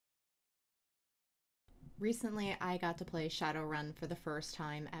Recently, I got to play Shadowrun for the first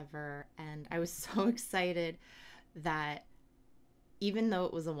time ever, and I was so excited that even though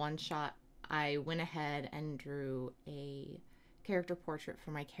it was a one shot, I went ahead and drew a character portrait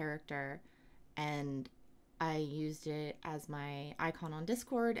for my character, and I used it as my icon on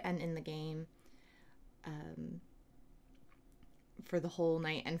Discord and in the game um, for the whole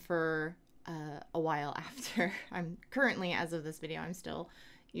night and for a while after. I'm currently, as of this video, I'm still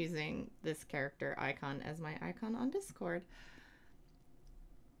using this character icon as my icon on Discord.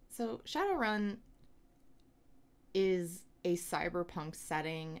 So Shadowrun is a cyberpunk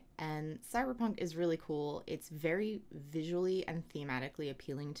setting, and cyberpunk is really cool. It's very visually and thematically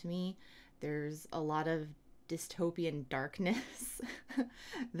appealing to me. There's a lot of dystopian darkness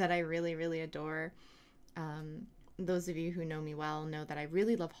that I really, really adore. Those of you who know me well know that I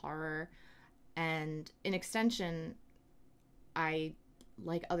really love horror, and in extension, I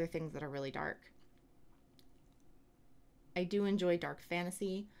like other things that are really dark. I do enjoy dark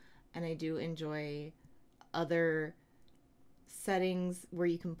fantasy, and I do enjoy other settings where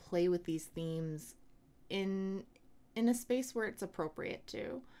you can play with these themes in a space where it's appropriate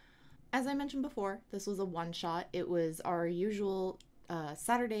to. As I mentioned before, this was a one shot. It was our usual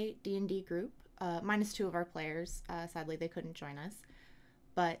Saturday D&D group, minus two of our players. Sadly, they couldn't join us.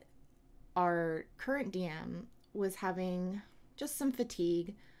 But our current DM was having just some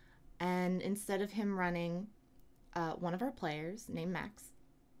fatigue, and instead of him running one of our players named Max,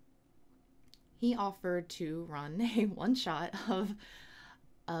 he offered to run a one shot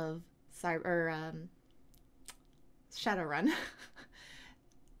of Shadowrun.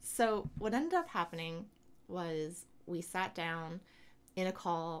 So what ended up happening was we sat down in a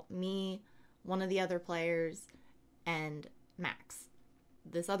call, me, one of the other players, and Max.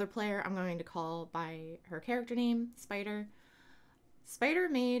 This other player I'm going to call by her character name, Spider. Spider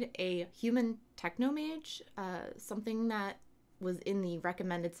made a human technomage, something that was in the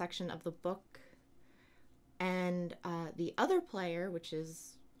recommended section of the book. And the other player, which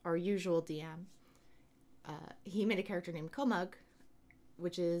is our usual DM, he made a character named Komug,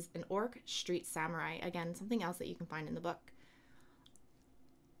 which is an orc street samurai. Again, something else that you can find in the book.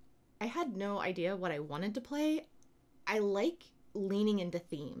 I had no idea what I wanted to play. I like leaning into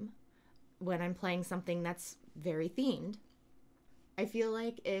theme when I'm playing something that's very themed. I feel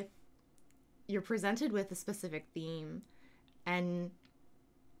like if you're presented with a specific theme and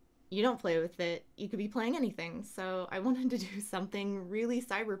you don't play with it, you could be playing anything. So I wanted to do something really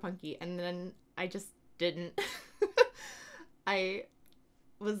cyberpunky, and then I just didn't. I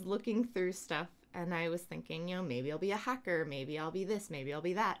was looking through stuff and I was thinking, maybe I'll be a hacker, maybe I'll be this, maybe I'll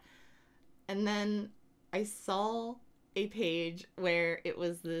be that. And then I saw a page where it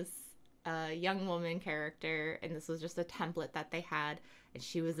was this young woman character, and this was just a template that they had, and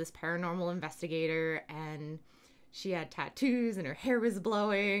she was this paranormal investigator, and she had tattoos and her hair was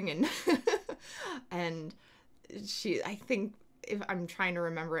blowing, and and I think, if I'm trying to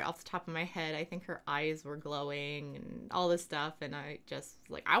remember it off the top of my head, I think her eyes were glowing and all this stuff, and I just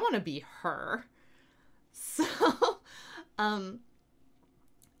like, I want to be her. So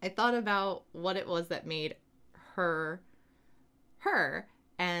I thought about what it was that made her,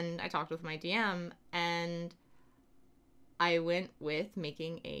 and I talked with my DM, and I went with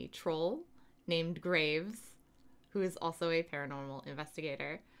making a troll named Graves, who is also a paranormal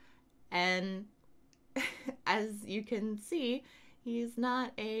investigator. And as you can see, he's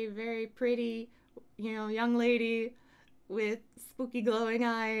not a very pretty, young lady with spooky glowing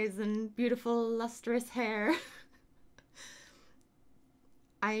eyes and beautiful lustrous hair.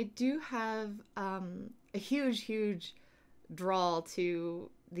 I do have a huge draw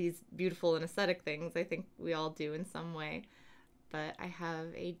to these beautiful and aesthetic things. I think we all do in some way. But I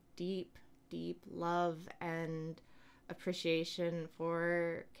have a deep love and appreciation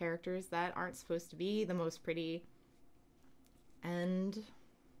for characters that aren't supposed to be the most pretty. And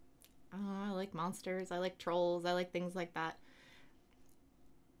I like monsters, I like trolls, I like things like that.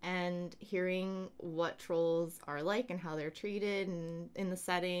 And hearing what trolls are like and how they're treated and in the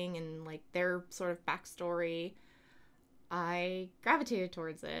setting and like their sort of backstory, I gravitated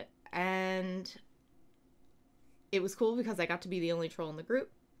towards it. And it was cool because I got to be the only troll in the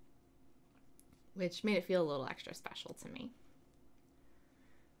group, which made it feel a little extra special to me.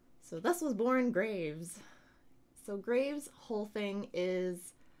 So thus was born Graves. So Graves' whole thing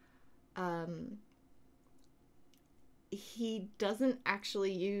is he doesn't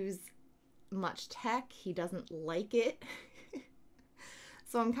actually use much tech. He doesn't like it.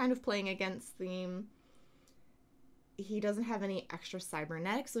 So I'm kind of playing against theme. He doesn't have any extra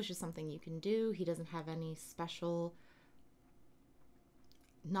cybernetics, which is something you can do. He doesn't have any special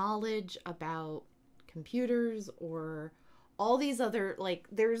knowledge about computers or all these other, like,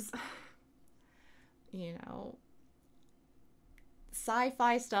 there's, you know,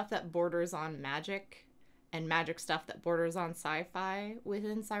 sci-fi stuff that borders on magic and magic stuff that borders on sci-fi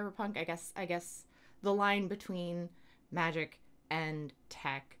within cyberpunk. I guess the line between magic and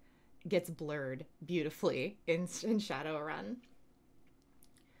tech gets blurred beautifully in Shadowrun.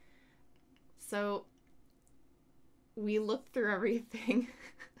 So we looked through everything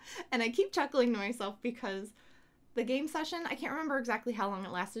and I keep chuckling to myself because the game session, I can't remember exactly how long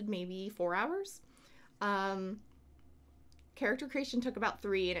it lasted, maybe 4 hours. Um, Character creation took about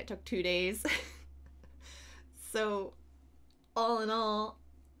 3 and it took 2 days. So all in all,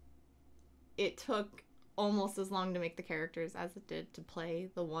 it took almost as long to make the characters as it did to play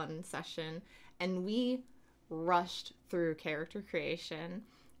the one session. And we rushed through character creation.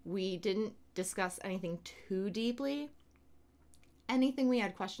 We didn't discuss anything too deeply. Anything we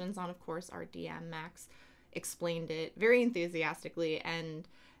had questions on, of course, our DM Max explained it very enthusiastically and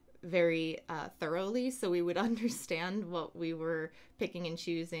very thoroughly, so we would understand what we were picking and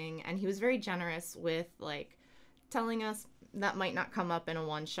choosing. And he was very generous with, like, telling us that might not come up in a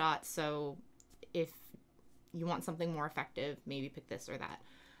one shot, so if you want something more effective, maybe pick this or that.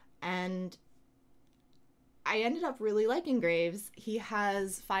 And I ended up really liking Graves. He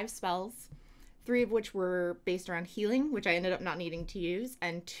has 5 spells, 3 of which were based around healing, which I ended up not needing to use,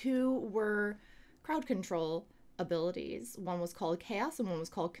 and 2 were crowd control abilities. One was called Chaos and one was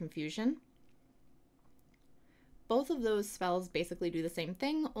called Confusion. Both of those spells basically do the same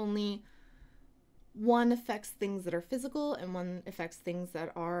thing, only one affects things that are physical and one affects things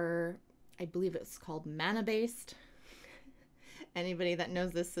that are, I believe it's called mana-based. Anybody that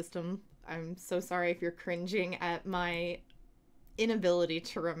knows this system, I'm so sorry if you're cringing at my inability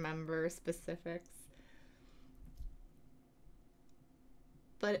to remember specifics.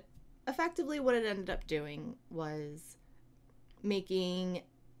 But effectively what it ended up doing was making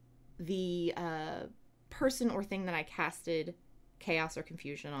the person or thing that I casted Chaos or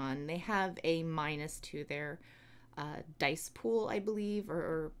Confusion on, they have a minus to their dice pool, I believe,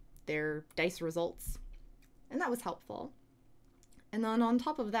 or their dice results. And that was helpful. And then on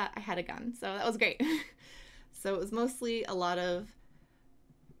top of that, I had a gun. So that was great. So it was mostly a lot of,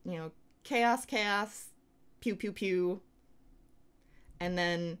 you know, chaos, pew, pew, pew. And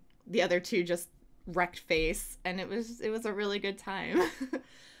then the other 2 just wrecked face. And it was a really good time.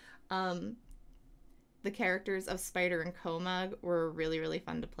 The characters of Spider and Komug were really, really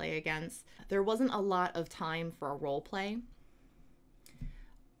fun to play against. There wasn't a lot of time for a role play.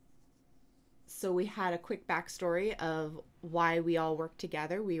 So we had a quick backstory of why we all worked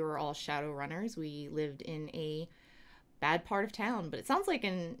together. We were all Shadowrunners. We lived in a bad part of town, but it sounds like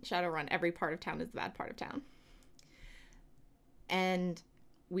in Shadowrun, every part of town is the bad part of town. And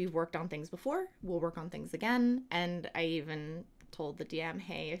we've worked on things before. We'll work on things again. And I even told the DM,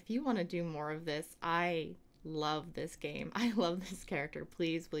 hey, if you want to do more of this, I love this game. I love this character.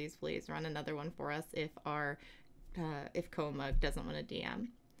 Please, please, please run another one for us if Komug doesn't want to DM.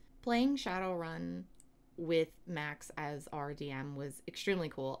 Playing Shadowrun with Max as our DM was extremely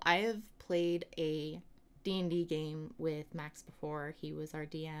cool. I have played a D&D game with Max before. He was our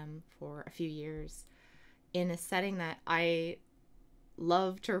DM for a few years in a setting that I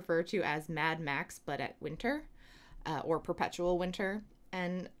love to refer to as Mad Max, but at winter, or perpetual winter.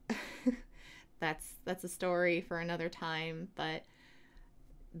 And that's a story for another time. But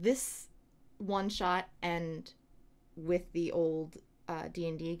this one shot and with the old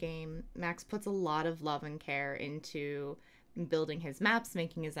D&D game, Max puts a lot of love and care into building his maps,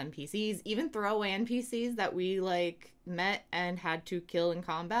 making his NPCs, even throwaway NPCs that we like met and had to kill in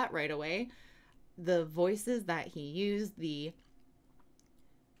combat right away. The voices that he used, the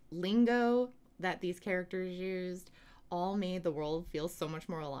lingo that these characters used, all made the world feel so much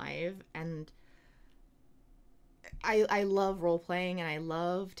more alive. And I love role-playing and I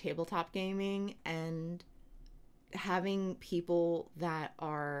love tabletop gaming, and having people that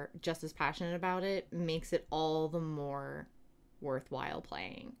are just as passionate about it makes it all the more worthwhile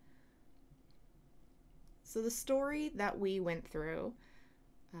playing. So the story that we went through,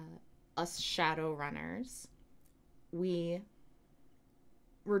 us Shadowrunners, we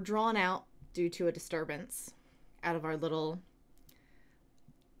were drawn out due to a disturbance out of our little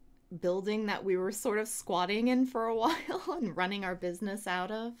building that we were sort of squatting in for a while and running our business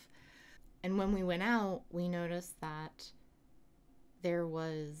out of. And when we went out, we noticed that there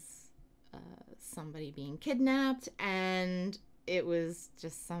was somebody being kidnapped, and it was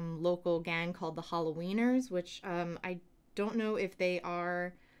just some local gang called the Halloweeners, which I don't know if they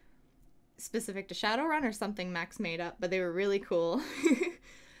are specific to Shadowrun or something Max made up, but they were really cool.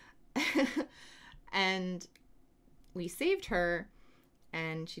 And we saved her,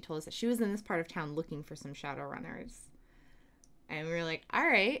 and she told us that she was in this part of town looking for some Shadowrunners. And we were like, all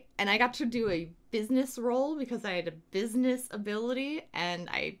right. And I got to do a business roll because I had a business ability, and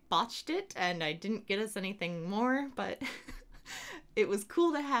I botched it, and I didn't get us anything more, but it was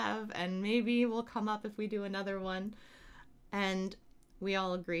cool to have, and maybe we'll come up if we do another one. And we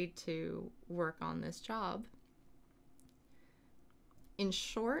all agreed to work on this job. In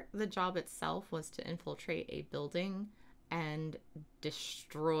short, the job itself was to infiltrate a building and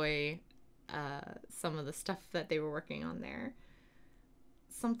destroy some of the stuff that they were working on there.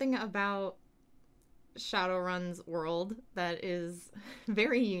 Something about Shadowrun's world that is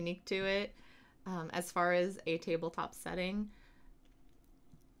very unique to it, as far as a tabletop setting.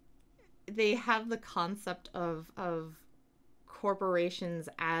 They have the concept of corporations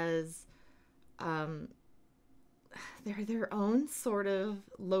as they're their own sort of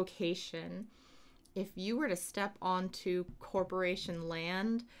location. If you were to step onto corporation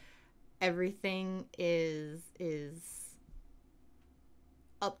land, everything is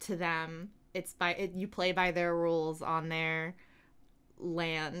up to them. You play by their rules on their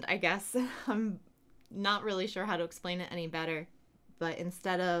land, I guess. I'm not really sure how to explain it any better, but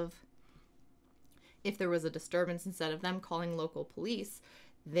if there was a disturbance, instead of them calling local police,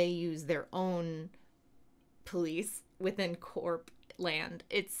 they use their own police within corp land.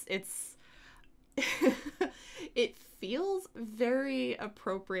 It's it feels very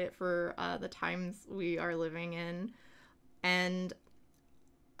appropriate for the times we are living in, and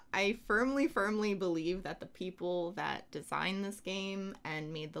I firmly believe that the people that designed this game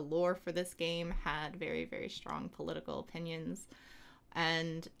and made the lore for this game had very, very strong political opinions,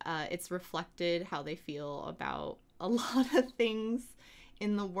 and it's reflected how they feel about a lot of things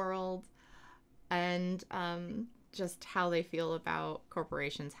in the world, and just how they feel about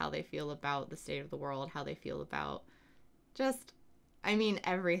corporations, how they feel about the state of the world, how they feel about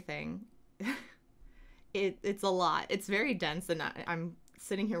everything. It's a lot. It's very dense, and I'm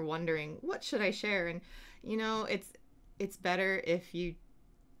sitting here wondering, what should I share? And it's better if you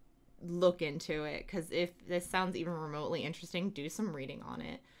look into it, because if this sounds even remotely interesting, do some reading on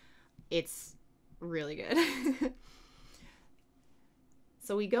it. It's really good.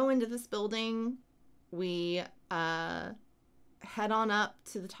 So we go into this building, we head on up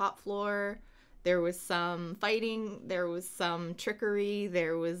to the top floor. There was some fighting, there was some trickery,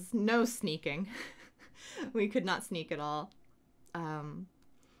 there was no sneaking. We could not sneak at all.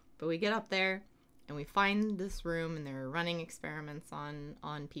 But we get up there and we find this room, and they're running experiments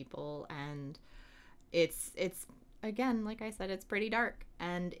on people, and it's again, like I said, it's pretty dark,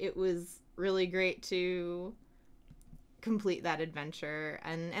 and it was really great to complete that adventure.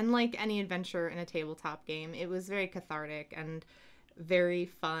 And like any adventure in a tabletop game, it was very cathartic and very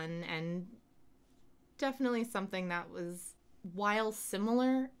fun, and definitely something that was, while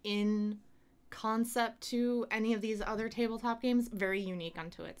similar in concept to any of these other tabletop games, very unique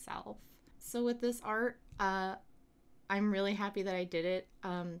unto itself. So with this art, I'm really happy that I did it.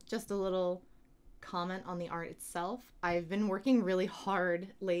 Just a little comment on the art itself. I've been working really hard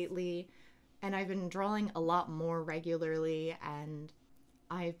lately, and I've been drawing a lot more regularly, and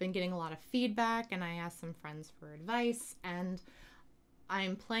I've been getting a lot of feedback, and I asked some friends for advice, and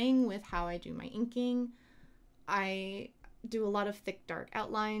I'm playing with how I do my inking. I do a lot of thick, dark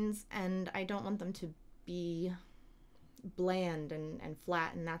outlines, and I don't want them to be bland and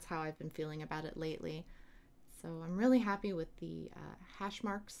flat, and that's how I've been feeling about it lately. So I'm really happy with the hash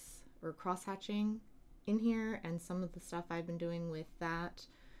marks or cross-hatching in here, and some of the stuff I've been doing with that.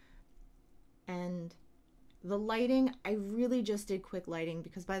 And the lighting, I really just did quick lighting,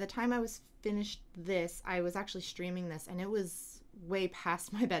 because by the time I was finished this, I was actually streaming this, and it was way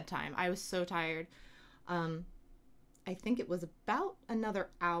past my bedtime. I was so tired. I think it was about another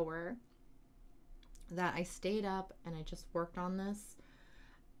hour that I stayed up and I just worked on this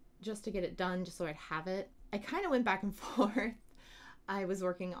just to get it done, just so I'd have it. I kind of went back and forth. I was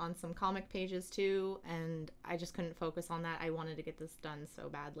working on some comic pages too, and I just couldn't focus on that. I wanted to get this done so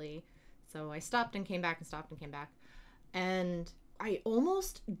badly. So I stopped and came back and stopped and came back. And I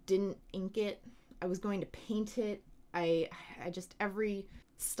almost didn't ink it. I was going to paint it. I just, every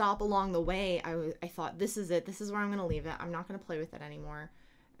stop along the way, I thought, this is it. This is where I'm going to leave it. I'm not going to play with it anymore.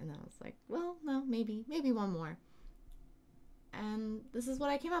 And then I was like, well, no, maybe one more. And this is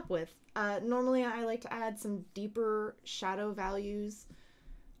what I came up with. Normally I like to add some deeper shadow values,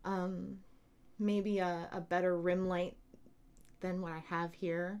 maybe a better rim light than what I have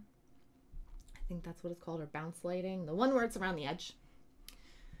here. I think that's what it's called, or bounce lighting, the one where it's around the edge.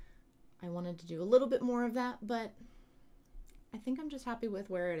 I wanted to do a little bit more of that, but I think I'm just happy with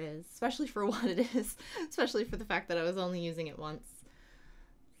where it is, especially for what it is, especially for the fact that I was only using it once.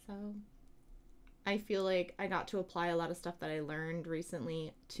 So I feel like I got to apply a lot of stuff that I learned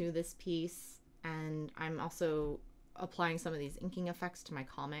recently to this piece, and I'm also applying some of these inking effects to my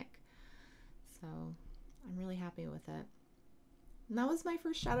comic. So I'm really happy with it. And that was my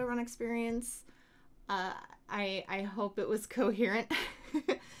first Shadowrun experience. I hope it was coherent.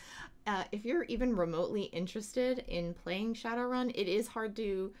 If you're even remotely interested in playing Shadowrun, it is hard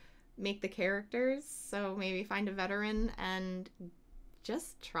to make the characters, so maybe find a veteran and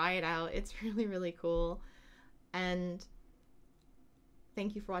just try it out. It's really, really cool. And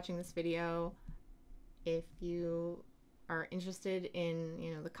thank you for watching this video. If you are interested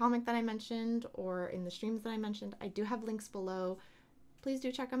in, the comic that I mentioned or in the streams that I mentioned, I do have links below. Please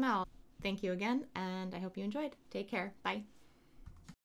do check them out. Thank you again, and I hope you enjoyed. Take care. Bye.